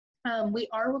We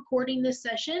are recording this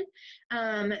session,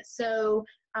 so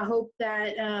I hope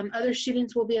that other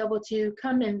students will be able to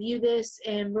come and view this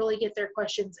and really get their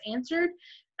questions answered.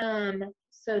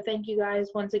 So thank you guys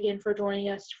once again for joining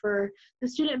us for the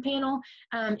student panel.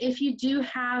 If you do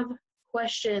have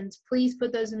questions, please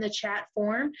put those in the chat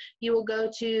form. You will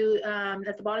go to,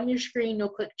 at the bottom of your screen, you'll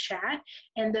click chat,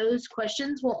 and those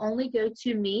questions will only go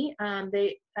to me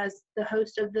as the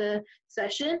host of the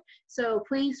session. So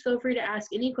please feel free to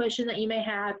ask any question that you may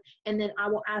have, and then I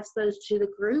will ask those to the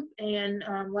group and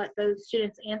let those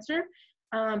students answer.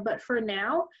 But for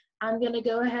now, I'm going to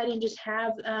go ahead and just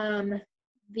have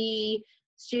the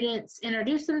students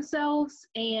introduce themselves,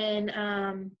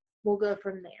 and we'll go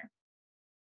from there.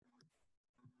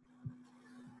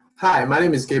 Hi, my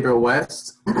name is Gabriel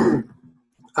West.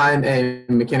 I'm a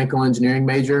mechanical engineering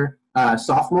major,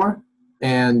 sophomore,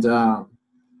 and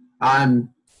I'm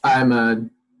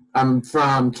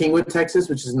from Kingwood, Texas,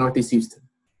 which is northeast Houston.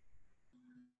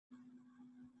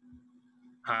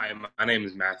 Hi, my name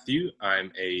is Matthew.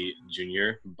 I'm a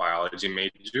junior biology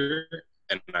major,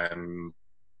 and I'm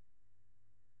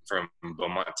from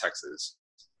Beaumont, Texas.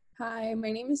 Hi,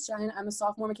 my name is Jen. I'm a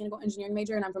sophomore mechanical engineering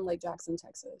major, and I'm from Lake Jackson,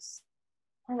 Texas.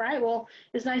 All right, well,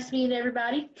 it's nice to meet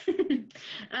everybody.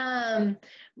 I'm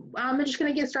just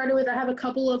going to get started with, I have a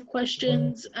couple of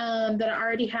questions that I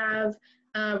already have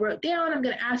wrote down. I'm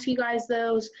going to ask you guys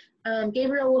those.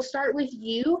 Gabriel, we'll start with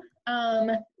you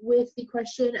with the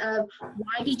question of,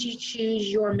 why did you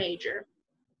choose your major?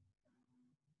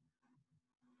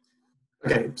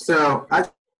 Okay, so I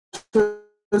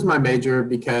chose my major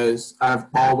because I've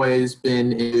always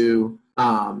been into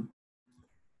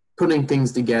putting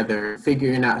things together,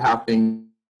 figuring out how things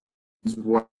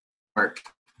work,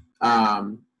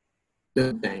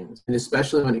 doing things, and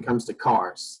especially when it comes to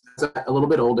cars. As I got a little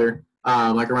bit older,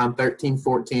 like around 13,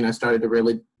 14, I started to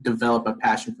really develop a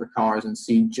passion for cars and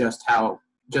see just how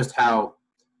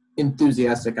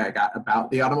enthusiastic I got about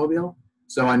the automobile.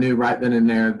 So I knew right then and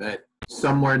there that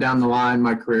somewhere down the line,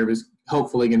 my career was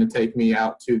hopefully going to take me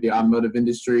out to the automotive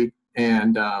industry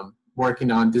and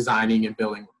working on designing and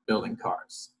building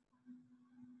cars.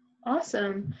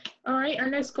 Awesome. All right, our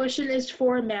next question is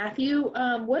for Matthew.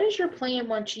 What is your plan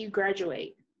once you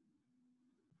graduate?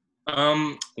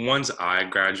 Once I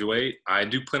graduate, I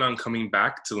do plan on coming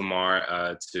back to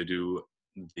Lamar to do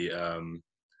the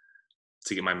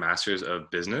to get my master's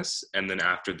of business, and then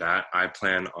after that, I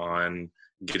plan on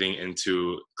getting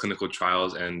into clinical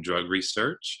trials and drug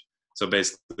research. So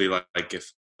basically, like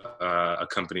if a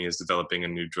company is developing a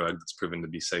new drug that's proven to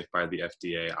be safe by the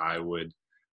FDA, I would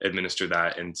administer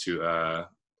that into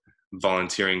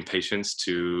volunteering patients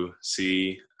to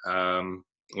see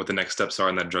what the next steps are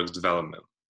in that drug's development.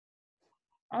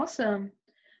 Awesome.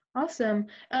 Awesome.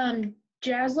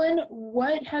 Jaslyn,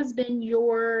 what has been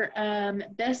your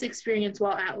best experience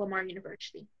while at Lamar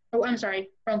University? Oh, I'm sorry,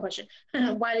 wrong question.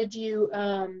 Why did you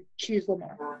choose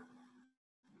Lamar?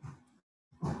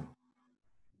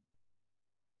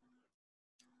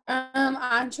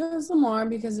 I chose Lamar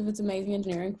because of its amazing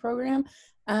engineering program.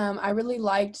 I really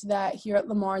liked that here at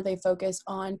Lamar, they focus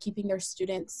on keeping their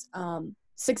students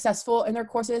successful in their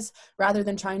courses rather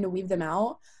than trying to weed them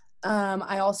out.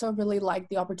 I also really like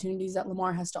the opportunities that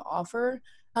Lamar has to offer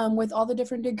with all the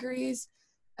different degrees.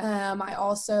 I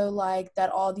also like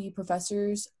that all the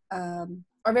professors are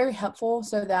very helpful,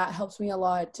 so that helps me a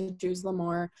lot to choose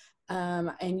Lamar,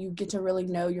 and you get to really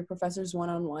know your professors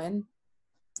one-on-one.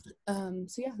 So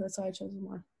yeah, that's why I chose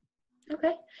Lamar.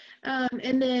 Okay.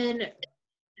 And then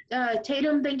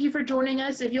Tatum, thank you for joining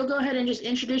us. If you'll go ahead and just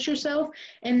introduce yourself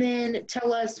and then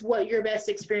tell us what your best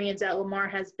experience at Lamar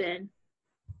has been.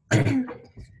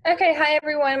 Okay, hi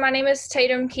everyone. My name is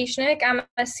Tatum Kieschnick. I'm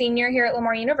a senior here at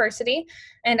Lamar University,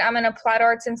 and I'm an Applied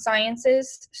Arts and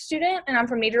Sciences student, and I'm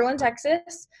from Nederland,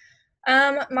 Texas.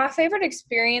 My favorite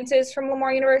experiences from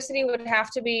Lamar University would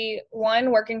have to be, one,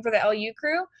 working for the LU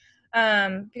crew,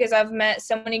 because I've met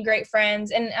so many great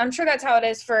friends, and I'm sure that's how it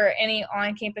is for any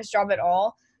on-campus job at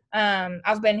all.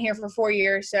 I've been here for 4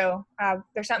 years, so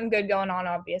there's something good going on,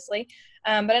 obviously.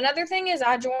 But another thing is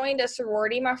I joined a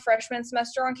sorority my freshman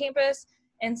semester on campus,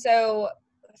 and so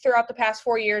throughout the past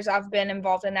 4 years, I've been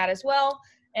involved in that as well,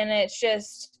 and it's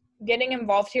just getting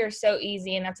involved here is so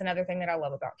easy, and that's another thing that I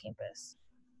love about campus.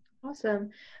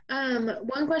 Awesome.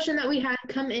 One question that we had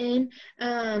come in,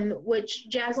 which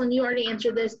Jaslyn, you already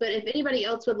answered this, but if anybody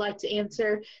else would like to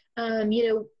answer,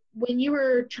 when you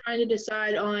were trying to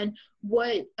decide on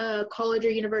what college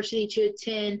or university to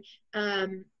attend,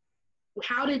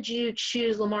 how did you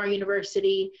choose Lamar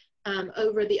University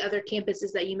over the other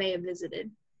campuses that you may have visited?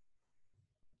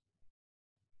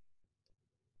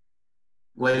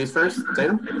 Ladies first,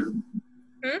 Tatum?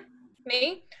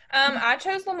 Me? I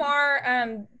chose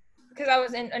Lamar because I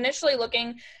was initially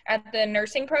looking at the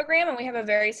nursing program, and we have a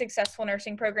very successful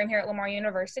nursing program here at Lamar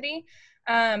University.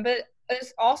 But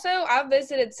also, I've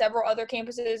visited several other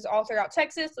campuses all throughout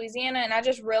Texas, Louisiana, and I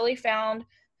just really found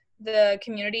the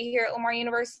community here at Lamar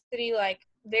University like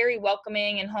very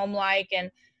welcoming and home-like, and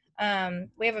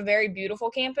we have a very beautiful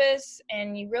campus,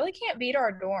 and you really can't beat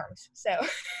our dorms. So,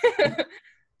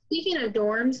 Speaking of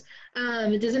dorms,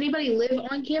 does anybody live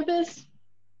on campus?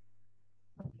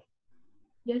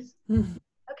 Yes.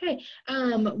 Okay.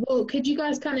 Well, could you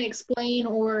guys kind of explain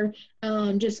or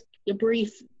just a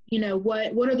brief,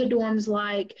 what are the dorms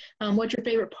like? What's your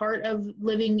favorite part of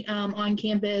living on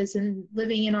campus and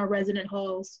living in our resident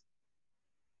halls?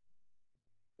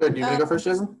 Good. You want to go first,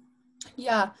 Jason?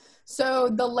 Yeah. So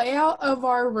the layout of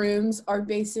our rooms are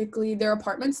basically, they're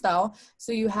apartment style.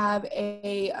 So you have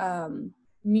a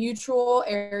mutual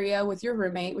area with your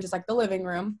roommate, which is like the living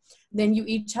room. Then you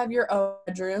each have your own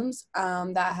bedrooms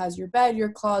that has your bed, your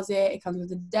closet. It comes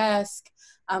with a desk,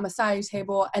 a side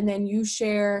table, and then you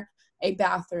share a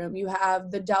bathroom. You have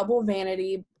the double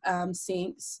vanity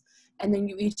sinks, and then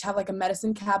you each have like a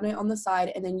medicine cabinet on the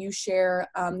side, and then you share,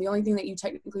 the only thing that you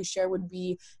technically share would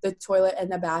be the toilet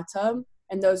and the bathtub.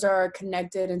 And those are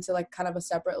connected into like kind of a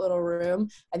separate little room.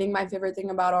 I think my favorite thing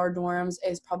about our dorms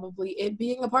is probably it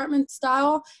being apartment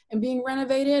style and being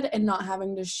renovated and not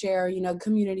having to share,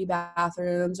 community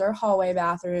bathrooms or hallway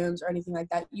bathrooms or anything like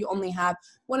that. You only have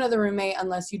one other roommate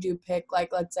unless you do pick,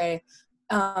 like, let's say,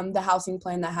 the housing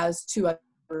plan that has two other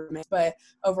roommates. But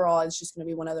overall, it's just going to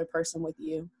be one other person with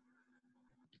you.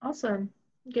 Awesome.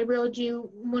 Gabriel, did you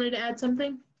wanted to add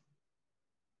something?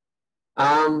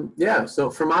 Yeah, so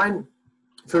for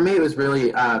me, it was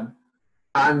really,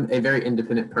 I'm a very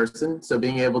independent person, so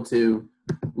being able to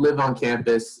live on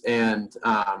campus and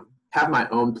have my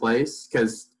own place,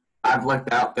 because I've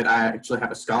lucked out that I actually have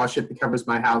a scholarship that covers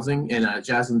my housing, and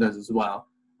Jasmine does as well.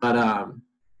 But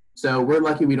so we're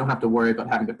lucky we don't have to worry about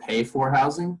having to pay for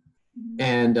housing,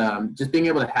 and just being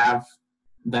able to have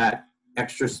that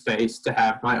extra space to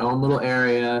have my own little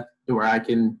area where I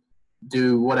can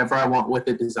do whatever I want with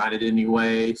it, design it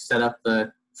anyway, set up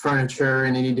the furniture,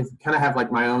 and any different kind of have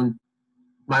like my own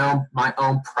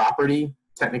property.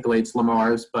 Technically it's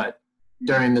Lamar's, but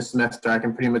during the semester I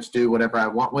can pretty much do whatever I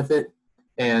want with it,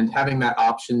 and having that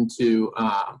option to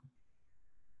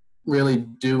really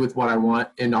do with what I want,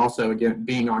 and also again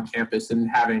being on campus and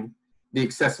having the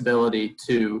accessibility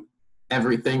to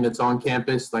everything that's on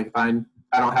campus. Like if I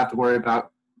don't have to worry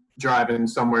about driving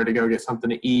somewhere to go get something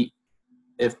to eat.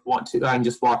 If want to, I can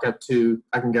just walk up to,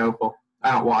 I can go, well,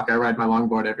 I don't walk, I ride my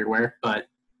longboard everywhere, but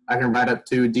I can ride up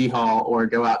to D Hall or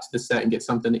go out to the set and get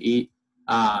something to eat.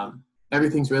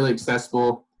 Everything's really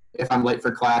accessible. If I'm late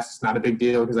for class, it's not a big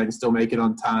deal because I can still make it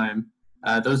on time.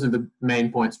 Those are the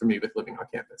main points for me with living on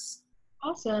campus.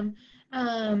 Awesome.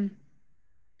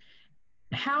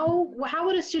 How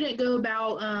would a student go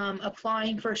about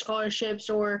applying for scholarships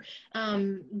or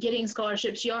getting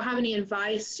scholarships? Do y'all have any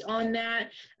advice on that?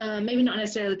 Maybe not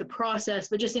necessarily the process,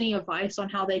 but just any advice on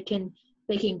how they can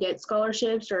get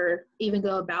scholarships or even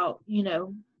go about,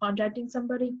 contacting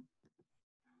somebody?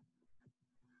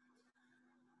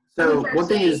 So one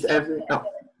thing is go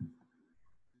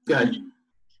ahead.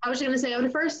 I was going to say, I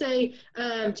would first say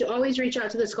to always reach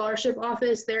out to the scholarship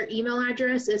office. Their email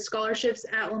address is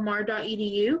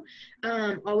scholarships@lamar.edu.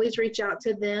 Always reach out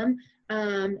to them,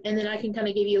 and then I can kind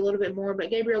of give you a little bit more. But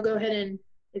Gabriel, go ahead and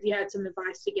if you had some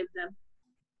advice to give them.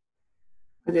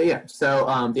 Okay, yeah. So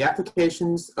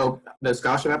the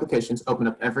scholarship applications open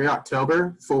up every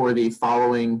October for the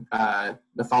following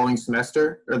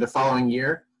semester or the following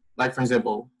year. Like for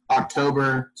example,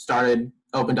 October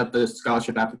opened up the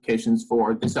scholarship applications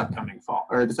for this upcoming fall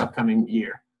or this upcoming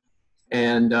year.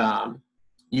 And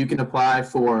you can apply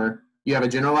you have a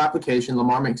general application.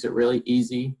 Lamar makes it really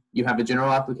easy. You have a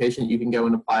general application you can go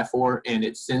and apply for, and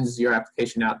it sends your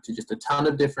application out to just a ton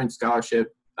of different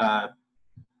scholarship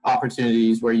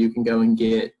opportunities where you can go and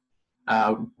get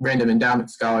random endowment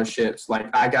scholarships. Like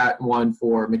I got one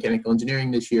for mechanical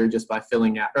engineering this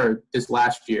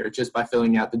last year just by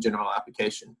filling out the general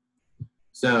application.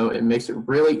 So it makes it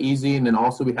really easy. And then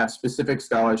also we have specific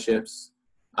scholarships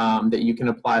that you can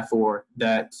apply for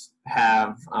that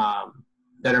have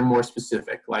that are more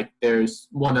specific. Like there's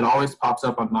one that always pops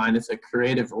up on mine. It's a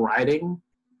creative writing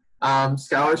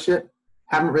scholarship.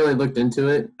 Haven't really looked into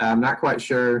it. I'm not quite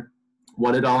sure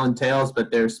what it all entails,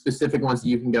 but there's specific ones that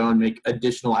you can go and make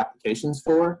additional applications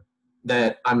for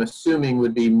that I'm assuming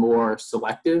would be more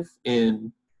selective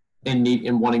in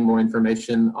wanting more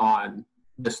information on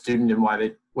the student and why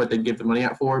what they give the money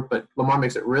out for. But Lamar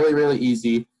makes it really, really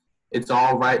easy. It's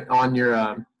all right on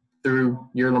your through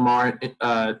your Lamar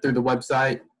through the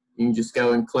website. You can just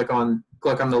go and click on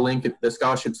the link, the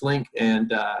scholarships link,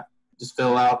 and just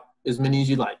fill out as many as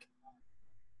you like.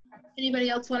 Anybody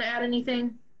else want to add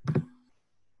anything?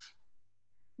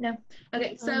 No?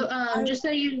 Okay, so just so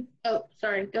you, oh,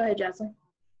 sorry, go ahead, Jocelyn.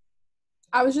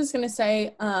 I was just going to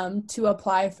say to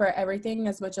apply for everything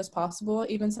as much as possible.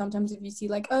 Even sometimes if you see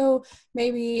like, oh,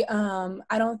 maybe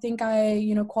I don't think I,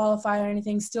 qualify or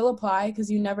anything, still apply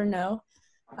because you never know.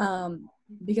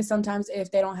 Because sometimes if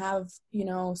they don't have,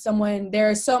 there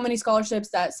are so many scholarships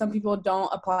that some people don't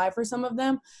apply for some of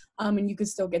them, and you could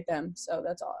still get them. So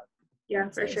that's all. Yeah,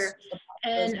 for sure.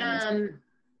 And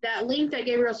that link that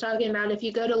Gabriel's talking about, if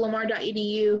you go to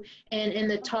lamar.edu and in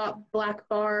the top black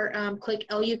bar, click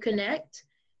LU Connect,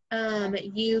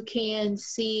 you can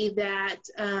see that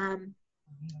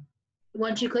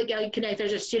once you click LU Connect,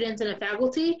 there's a students and a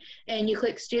faculty, and you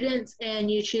click students and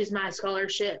you choose My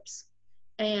Scholarships.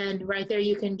 And right there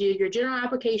you can do your general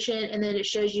application, and then it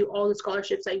shows you all the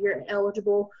scholarships that you're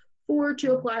eligible for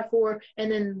to apply for,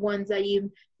 and then ones that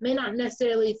you may not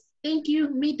necessarily think you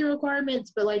meet the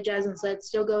requirements, but like Jasmine said,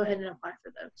 still go ahead and apply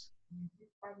for those.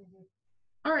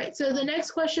 All right, so the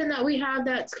next question that we have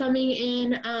that's coming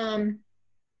in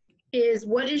is,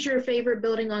 what is your favorite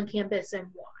building on campus and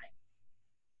why?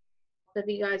 So if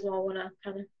you guys all want to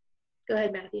kind of go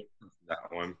ahead, Matthew. That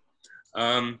one.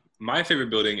 My favorite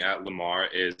building at Lamar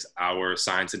is our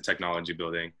science and technology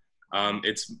building.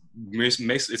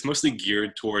 It's mostly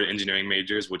geared toward engineering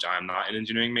majors, which I'm not an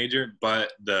engineering major,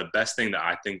 but the best thing that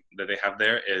I think that they have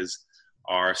there is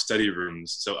our study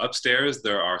rooms. So upstairs,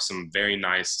 there are some very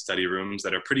nice study rooms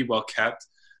that are pretty well kept.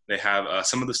 They have,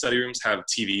 some of the study rooms have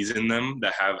TVs in them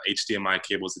that have HDMI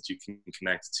cables that you can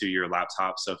connect to your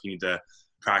laptop. So if you need to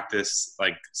practice,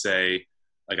 like say,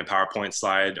 like a PowerPoint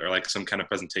slide or like some kind of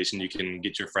presentation, you can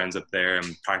get your friends up there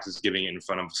and practice giving it in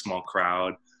front of a small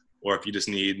crowd. Or if you just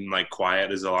need like quiet,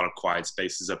 there's a lot of quiet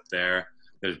spaces up there.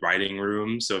 There's writing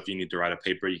rooms, so if you need to write a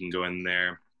paper, you can go in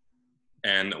there.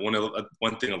 And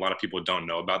one thing a lot of people don't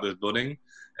know about this building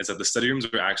is that the study rooms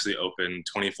are actually open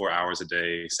 24 hours a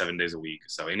day, 7 days a week.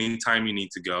 So anytime you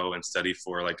need to go and study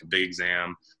for like a big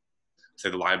exam, say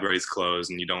the library's closed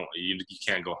and you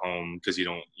can't go home because you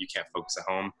can't focus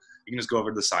at home, you can just go over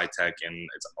to the SciTech and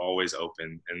it's always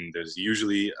open, and there's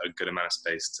usually a good amount of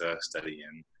space to study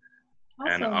in.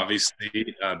 Awesome. And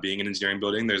obviously, being an engineering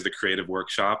building, there's the creative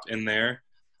workshop in there.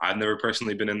 I've never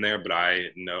personally been in there, but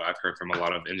I've heard from a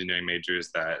lot of engineering majors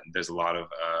that there's a lot of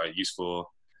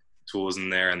useful tools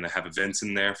in there, and they have events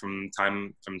in there from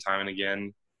time and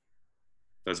again.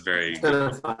 That's very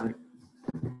good. Fun.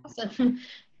 Awesome.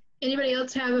 Anybody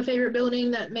else have a favorite building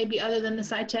that maybe other than the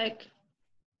SciTech?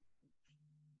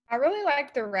 I really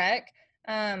like the rec.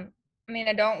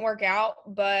 I don't work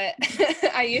out, but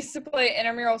I used to play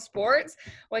intramural sports,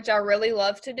 which I really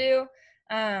love to do.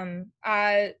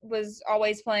 I was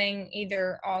always playing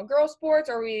either all girl sports,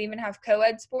 or we even have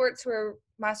co-ed sports where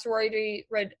my sorority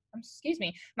would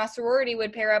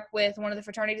pair up with one of the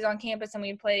fraternities on campus, and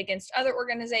we'd play against other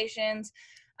organizations.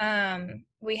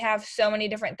 We have so many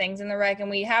different things in the rec, and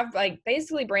we have like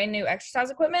basically brand new exercise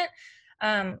equipment.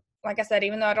 Like I said,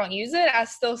 even though I don't use it, I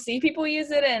still see people use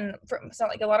it. And so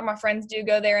like a lot of my friends do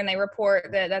go there, and they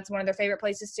report that that's one of their favorite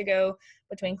places to go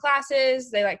between classes.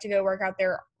 They like to go work out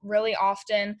there really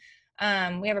often.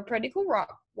 We have a pretty cool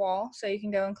rock wall, so you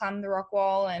can go and climb the rock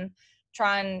wall and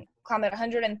try and climb it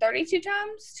 132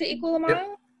 times to equal a mile.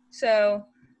 Yep. So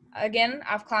again,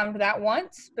 I've climbed that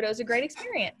once, but it was a great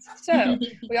experience. So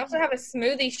we also have a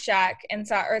smoothie shack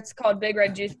inside, or it's called Big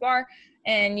Red Juice Bar.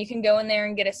 And you can go in there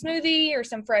and get a smoothie or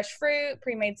some fresh fruit,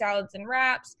 pre-made salads and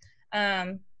wraps.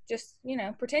 Just,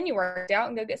 pretend you worked out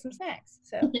and go get some snacks.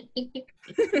 So.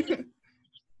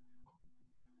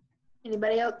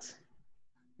 Anybody else?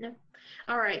 No?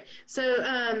 All right. So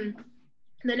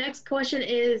the next question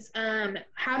is,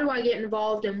 how do I get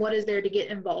involved, and what is there to get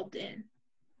involved in?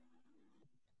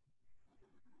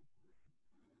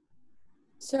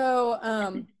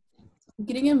 So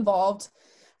getting involved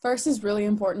first is really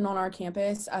important on our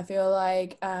campus. I feel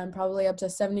like probably up to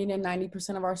 70 to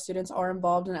 90% of our students are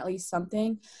involved in at least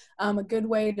something. A good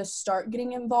way to start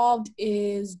getting involved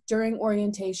is during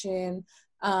orientation.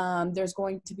 There's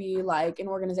going to be like an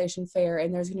organization fair,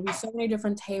 and there's going to be so many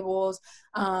different tables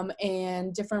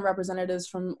and different representatives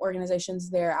from organizations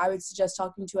there. I would suggest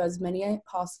talking to as many as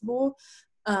possible.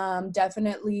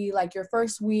 Definitely like your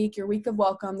first week, your week of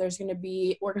welcome, there's going to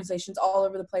be organizations all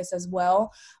over the place as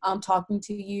well, talking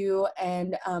to you,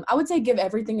 and I would say give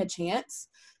everything a chance.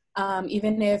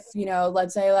 Even if,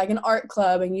 let's say like an art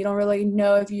club and you don't really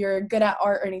know if you're good at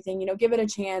art or anything, give it a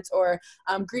chance, or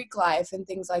Greek life and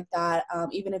things like that.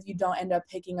 Even if you don't end up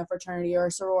picking a fraternity or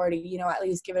a sorority, at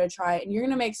least give it a try. And you're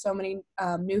going to make so many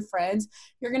new friends.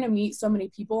 You're going to meet so many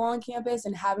people on campus,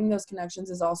 and having those connections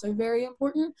is also very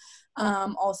important.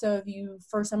 Also, if you,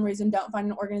 for some reason, don't find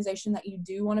an organization that you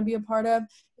do want to be a part of,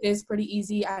 it is pretty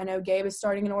easy. I know Gabe is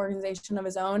starting an organization of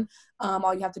his own.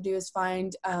 All you have to do is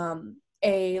find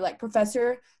a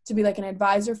professor to be like an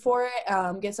advisor for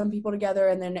it, get some people together,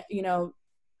 and then you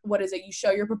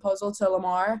show your proposal to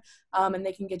Lamar, and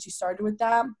they can get you started with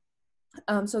that.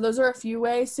 So those are a few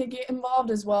ways to get involved,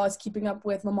 as well as keeping up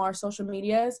with Lamar's social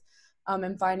medias,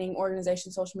 and finding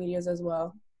organization social medias as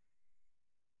well.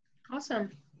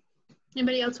 Awesome.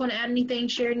 Anybody else want to add anything,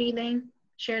 share an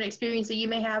experience that you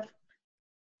may have?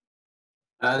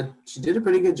 She did a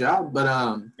pretty good job, but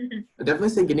I definitely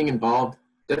say getting involved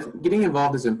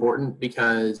is important,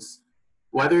 because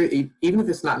even if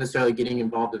it's not necessarily getting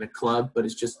involved in a club, but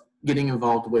it's just getting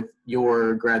involved with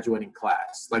your graduating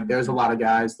class. Like, there's a lot of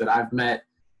guys that I've met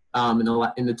in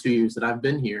the 2 years that I've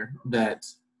been here that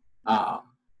I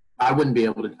wouldn't be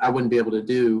able to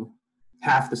do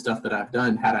half the stuff that I've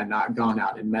done had I not gone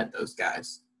out and met those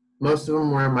guys. Most of them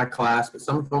were in my class, but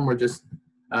some of them were just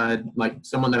like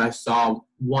someone that I saw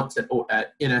once at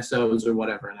NSOs or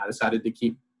whatever, and I decided to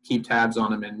keep tabs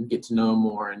on them and get to know them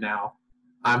more. And now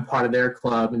I'm part of their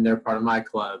club and they're part of my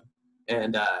club.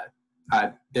 And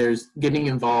there's getting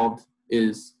involved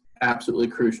is absolutely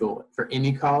crucial for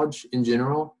any college in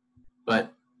general,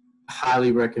 but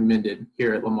highly recommended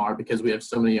here at Lamar, because we have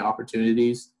so many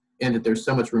opportunities and that there's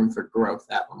so much room for growth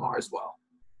at Lamar as well.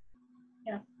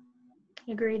 Yeah,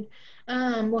 agreed.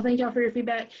 Well, thank y'all for your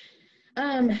feedback.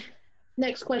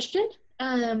 Next question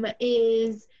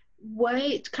is,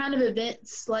 what kind of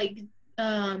events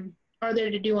are there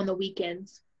to do on the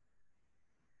weekends?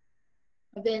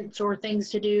 Events or things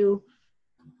to do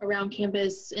around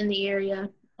campus in the area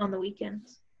on the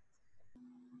weekends?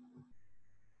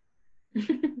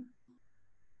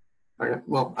 Okay.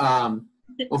 Well,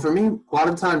 for me, a lot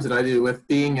of times that I do with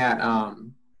being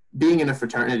in a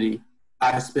fraternity,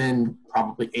 I spend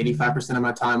probably 85% of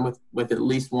my time with at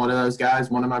least one of those guys,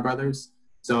 one of my brothers.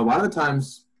 So a lot of the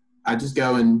times I just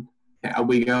go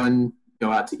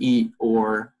out to eat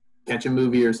or catch a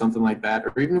movie or something like that.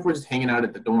 Or even if we're just hanging out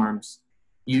at the dorms,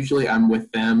 usually I'm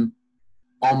with them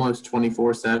almost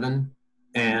 24/7,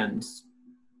 and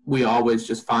we always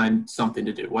just find something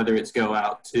to do, whether it's go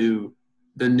out to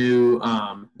the new,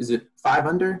 is it 5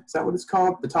 Under? Is that what it's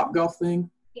called? The Top Golf thing?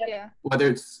 Yeah. Whether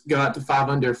it's go out to 5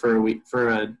 Under for a week, for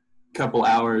a couple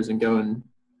hours and go and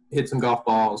hit some golf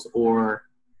balls, or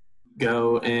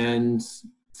go and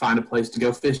find a place to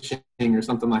go fishing or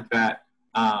something like that.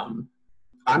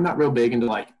 I'm not real big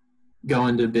into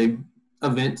going to big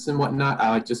events and whatnot.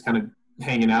 I like just kind of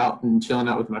hanging out and chilling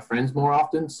out with my friends more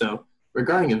often. So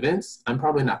regarding events, I'm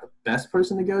probably not the best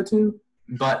person to go to,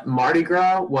 but Mardi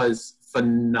Gras was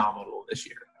phenomenal this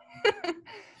year.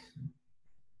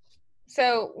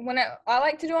 So I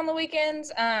like to do on the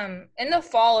weekends, in the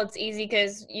fall it's easy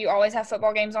because you always have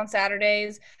football games on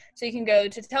Saturdays. So you can go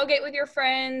to tailgate with your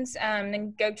friends,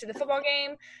 then go to the football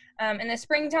game. In the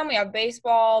springtime, we have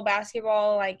baseball,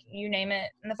 basketball, you name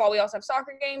it. In the fall, we also have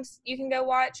soccer games you can go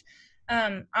watch.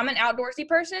 I'm an outdoorsy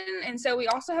person, and so we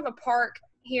also have a park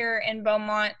here in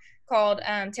Beaumont called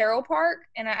Terrell Park,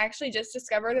 and I actually just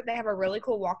discovered that they have a really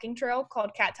cool walking trail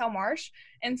called Cattail Marsh.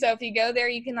 And so if you go there,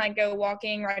 you can go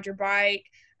walking, ride your bike,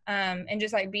 and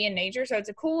just be in nature. So it's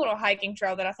a cool little hiking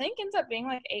trail that I think ends up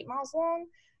being 8 miles long.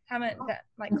 Haven't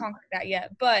conquered that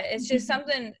yet, but it's just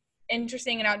something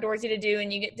interesting and outdoorsy to do,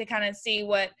 and you get to kind of see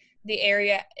what the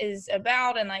area is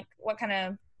about and what kind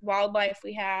of wildlife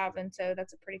we have, and so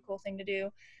that's a pretty cool thing to do.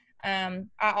 I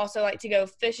also like to go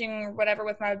fishing or whatever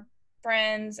with my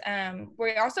friends.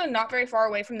 We're also not very far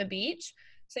away from the beach,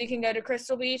 so you can go to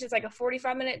Crystal Beach. It's a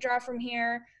 45-minute drive from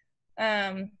here.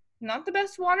 Not the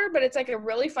best water, but it's a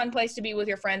really fun place to be with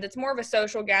your friends. It's more of a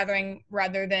social gathering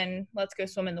rather than let's go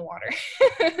swim in the water.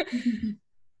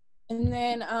 And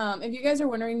then if you guys are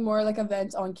wondering more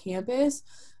events on campus,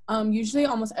 usually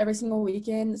almost every single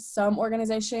weekend, some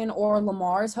organization or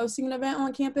Lamar is hosting an event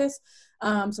on campus.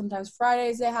 Sometimes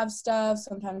Fridays they have stuff,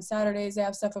 sometimes Saturdays they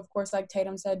have stuff. Of course, like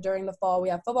Tatum said, during the fall we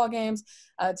have football games,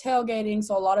 tailgating,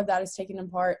 so a lot of that is taken in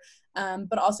part.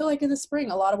 But also in the spring,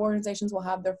 a lot of organizations will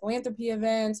have their philanthropy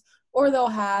events, or they'll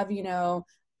have,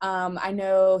 I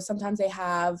know sometimes they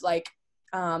have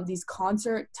these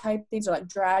concert type things, or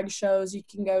drag shows you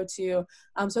can go to.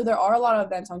 So there are a lot of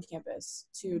events on campus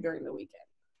too during the weekend.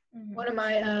 One of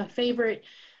my favorite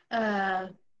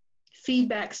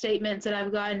feedback statements that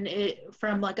I've gotten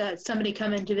from like somebody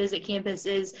coming to visit campus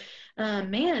is,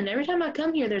 man, every time I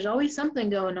come here, there's always something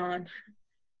going on.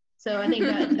 So I think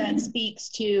that speaks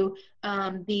to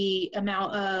the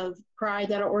amount of pride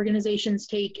that our organizations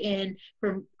take in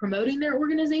promoting their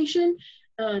organization,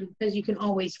 because you can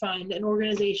always find an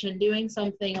organization doing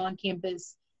something on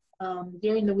campus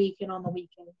during the week and on the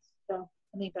weekends. So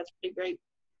I think that's pretty great.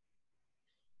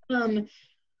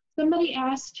 Somebody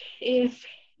asked if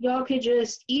y'all could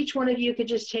each one of you could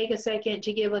just take a second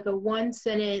to give like a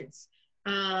 1-sentence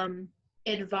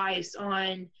advice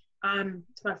on,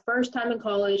 it's my first time in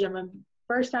college, I'm a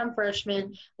first-time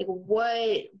freshman, like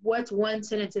what's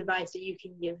 1-sentence advice that you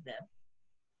can give them?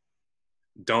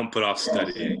 Don't put off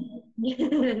studying.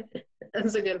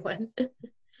 That's a good one.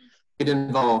 Get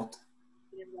involved.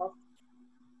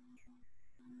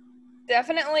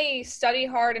 Definitely study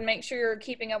hard and make sure you're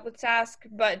keeping up with tasks,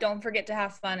 but don't forget to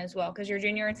have fun as well, because your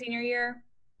junior and senior year,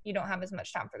 you don't have as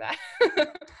much time for that.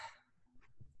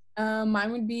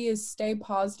 Mine would be is stay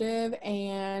positive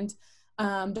and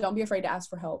don't be afraid to ask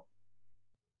for help.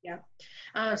 Yeah.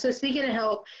 So speaking of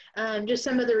help, just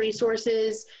some of the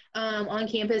resources on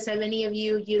campus. Have any of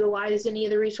you utilized any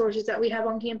of the resources that we have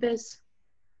on campus?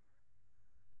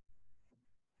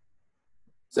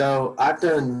 So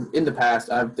in the past,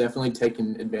 I've definitely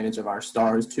taken advantage of our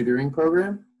STARS tutoring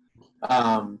program.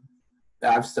 I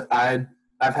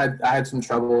had some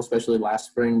trouble, especially last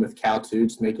spring with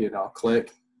CalTuts making it all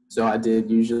click. So I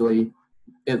did usually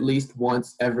at least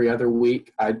once every other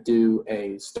week, I'd do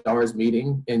a STARS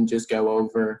meeting and just go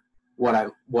over what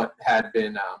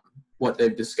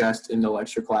they've discussed in the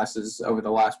lecture classes over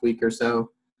the last week or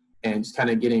so, and just kind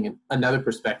of getting another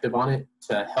perspective on it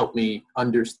to help me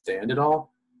understand it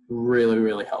all really,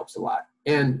 really helps a lot.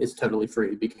 And it's totally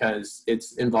free because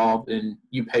it's involved in,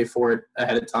 you pay for it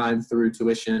ahead of time through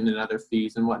tuition and other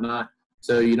fees and whatnot.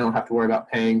 So you don't have to worry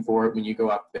about paying for it when you go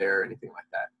up there or anything like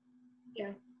that.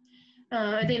 Yeah.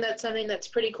 I think that's something that's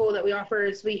pretty cool that we offer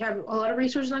is we have a lot of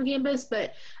resources on campus,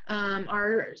 but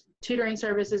our tutoring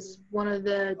service is one of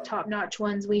the top-notch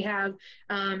ones. We have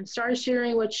STARS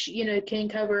tutoring, which, can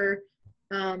cover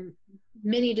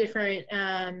many different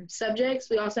subjects.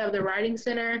 We also have the writing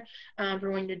center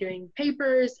for when you're doing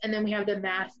papers, and then we have the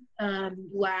math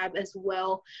lab as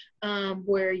well,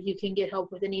 where you can get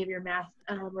help with any of your math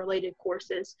related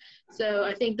courses. So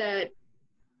I think that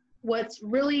what's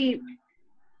really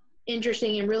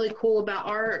interesting and really cool about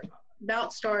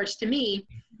STARS to me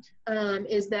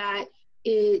is that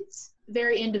it's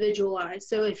very individualized.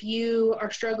 So if you are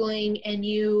struggling and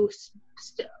you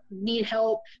need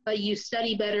help, but you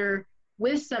study better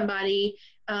with somebody,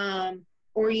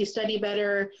 or you study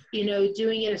better,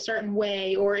 doing it a certain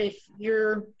way, or if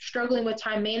you're struggling with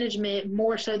time management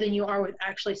more so than you are with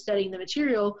actually studying the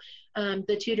material,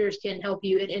 the tutors can help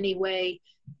you in any way,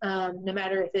 no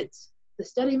matter if it's the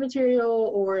study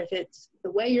material or if it's the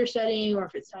way you're studying or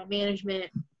if it's time management.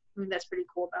 I mean, that's pretty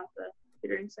cool about the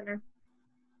tutoring center.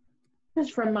 That's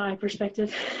from my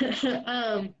perspective.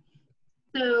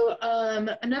 So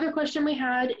another question we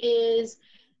had is,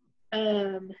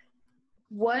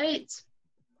 what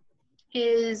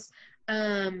is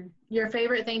your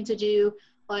favorite thing to do,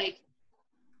 like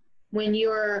when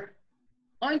you're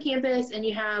on campus and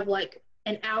you have like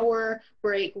an hour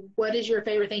break? What is your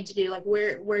favorite thing to do? Like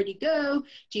where do you go?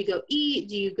 Do you go eat?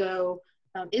 Do you go,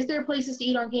 is there places to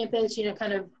eat on campus?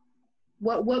 Kind of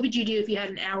what would you do if you had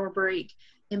an hour break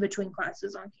in between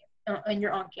classes and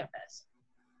you're on campus?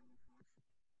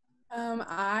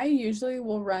 I usually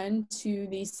will run to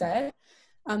the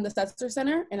Setzer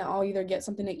Center, and I'll either get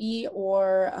something to eat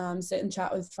or sit and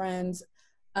chat with friends.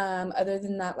 Other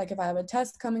than that, like if I have a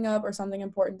test coming up or something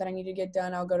important that I need to get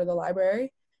done, I'll go to the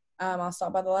library. I'll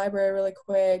stop by the library really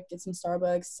quick, get some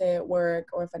Starbucks, stay at work,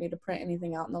 or if I need to print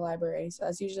anything out in the library. So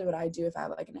that's usually what I do if I have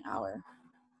like an hour.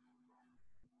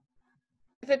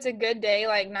 If it's a good day,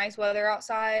 like nice weather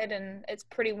outside and it's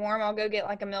pretty warm, I'll go get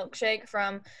like a milkshake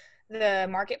from the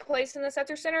marketplace in the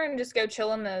Setzer Center and just go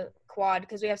chill in the quad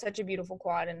because we have such a beautiful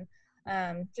quad,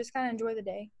 and just kind of enjoy the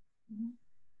day.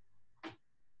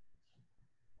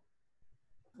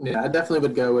 Yeah, I definitely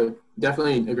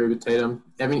agree with Tatum.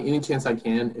 I mean, any chance I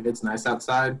can, if it's nice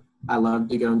outside, I love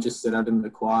to go and just sit out in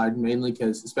the quad, mainly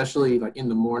because especially like in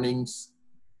the mornings,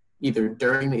 either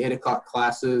during the 8 o'clock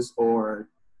classes or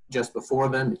just before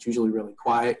them, it's usually really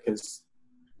quiet because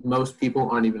most people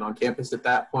aren't even on campus at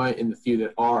that point, and the few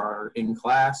that are in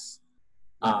class.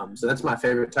 So that's my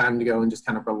favorite time to go and just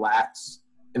kind of relax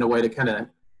in a way to kind of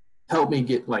help me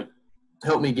get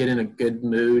in a good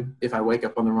mood if I wake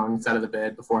up on the wrong side of the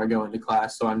bed before I go into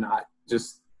class, so I'm not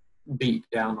just beat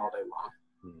down all day long.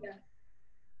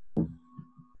 Yeah.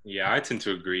 Yeah, I tend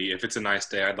to agree. If it's a nice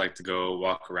day, I'd like to go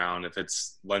walk around. If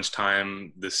it's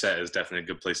lunchtime, the set is definitely a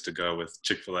good place to go with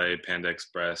Chick-fil-A, Panda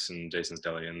Express, and Jason's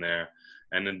Deli in there.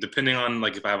 And then depending on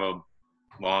like if I have a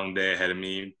long day ahead of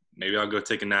me, maybe I'll go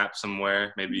take a nap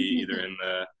somewhere, maybe either in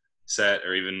the set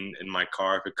or even in my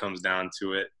car if it comes down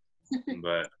to it.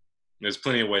 But there's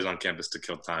plenty of ways on campus to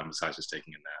kill time besides just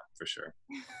taking a nap, for sure.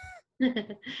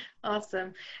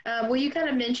 Awesome. Well, you kind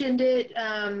of mentioned it,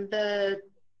 the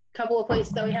couple of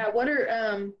places that we have. What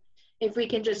are, if we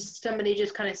can just, somebody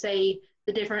just kind of say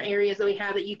the different areas that we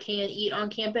have that you can eat on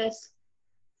campus?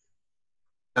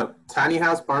 Tiny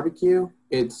House Barbecue.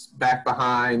 It's back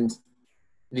behind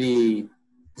is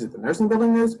it the nursing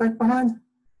building that's back behind?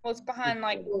 Well, it's behind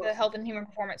like the Health and Human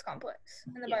Performance Complex.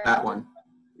 In the That one.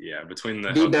 Yeah, between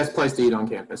The best place to eat on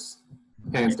campus,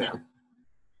 hands down.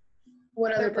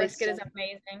 What other Their brisket places? is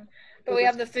amazing. But we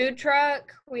have the food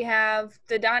truck. We have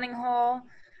the dining hall.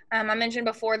 I mentioned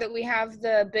before that we have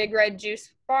the Big Red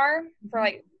Juice Bar for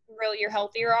like really your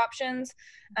healthier options.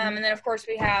 And then of course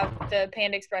we have the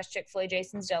Panda Express, Chick-fil-A,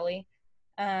 Jason's Deli.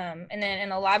 And then in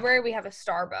the library we have a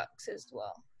Starbucks as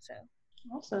well. So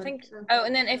Awesome. I think, oh,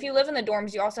 and then if you live in the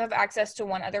dorms, you also have access to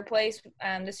one other place.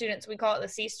 The students, we call it the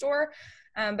C-store.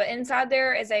 But inside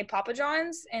there is a Papa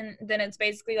John's, and then it's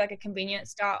basically like a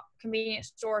convenience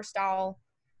store style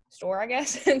store, I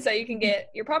guess. And so you can get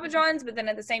your Papa John's, but then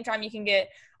at the same time you can get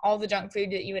all the junk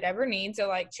food that you would ever need. So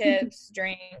like chips,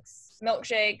 drinks,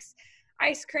 milkshakes,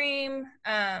 ice cream.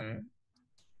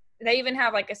 They even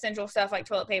have like essential stuff like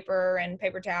toilet paper and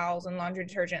paper towels and laundry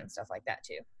detergent and stuff like that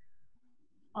too.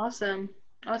 Awesome.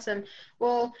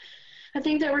 Well, I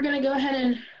think that we're going to go ahead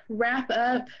and wrap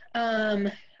up.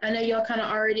 I know y'all kind of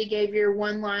already gave your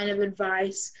one line of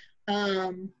advice,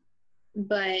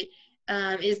 but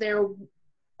is there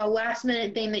a last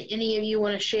minute thing that any of you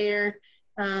want to share?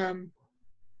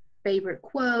 Favorite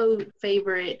quote,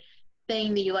 favorite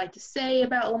thing that you like to say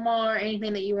about Lamar,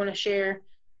 anything that you want to share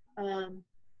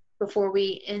before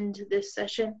we end this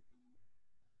session?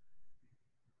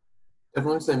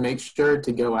 Definitely say make sure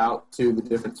to go out to the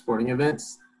different sporting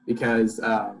events because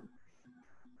all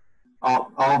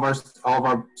of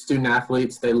our student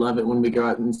athletes, they love it when we go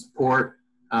out and support.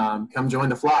 Come join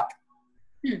the flock.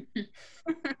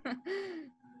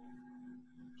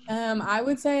 I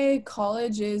would say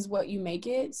college is what you make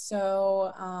it.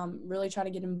 So really try to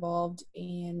get involved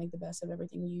and make the best of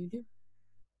everything you do.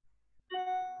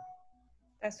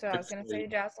 That's what I was going to say,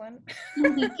 Jocelyn.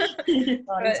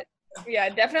 But yeah,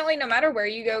 definitely no matter where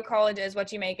you go, college is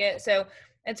what you make it. So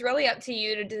it's really up to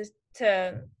you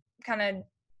to kind of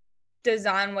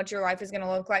design what your life is going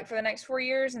to look like for the next 4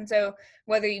 years. And so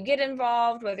whether you get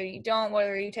involved, whether you don't,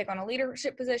 whether you take on a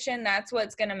leadership position, that's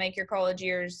what's going to make your college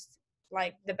years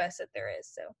like the best that there is.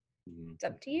 So it's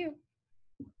up to you.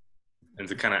 And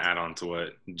to kind of add on to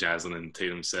what Jaslyn and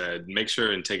Tatum said, make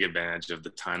sure and take advantage of the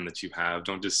time that you have.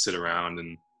 Don't just sit around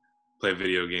and play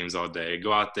video games all day.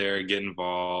 Go out there, get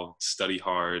involved, study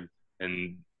hard,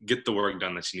 and get the work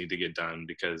done that you need to get done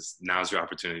because now's your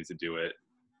opportunity to do it.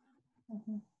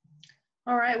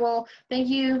 All right. Well, thank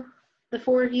you, the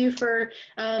four of you, for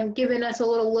giving us a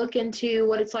little look into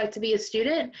what it's like to be a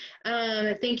student.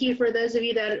 Thank you for those of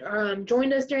you that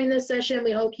joined us during this session.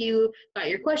 We hope you got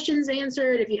your questions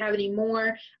answered. If you have any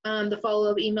more, the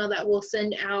follow-up email that we'll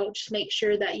send out, just make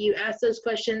sure that you ask those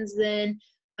questions then.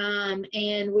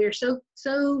 And we're so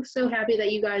happy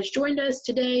that you guys joined us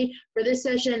today for this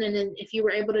session. And then if you were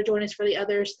able to join us for the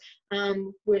others,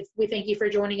 we thank you for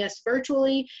joining us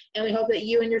virtually. And we hope that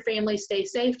you and your family stay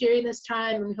safe during this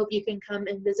time. And we hope you can come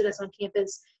and visit us on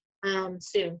campus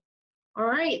soon. All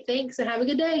right. Thanks and have a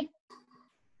good day.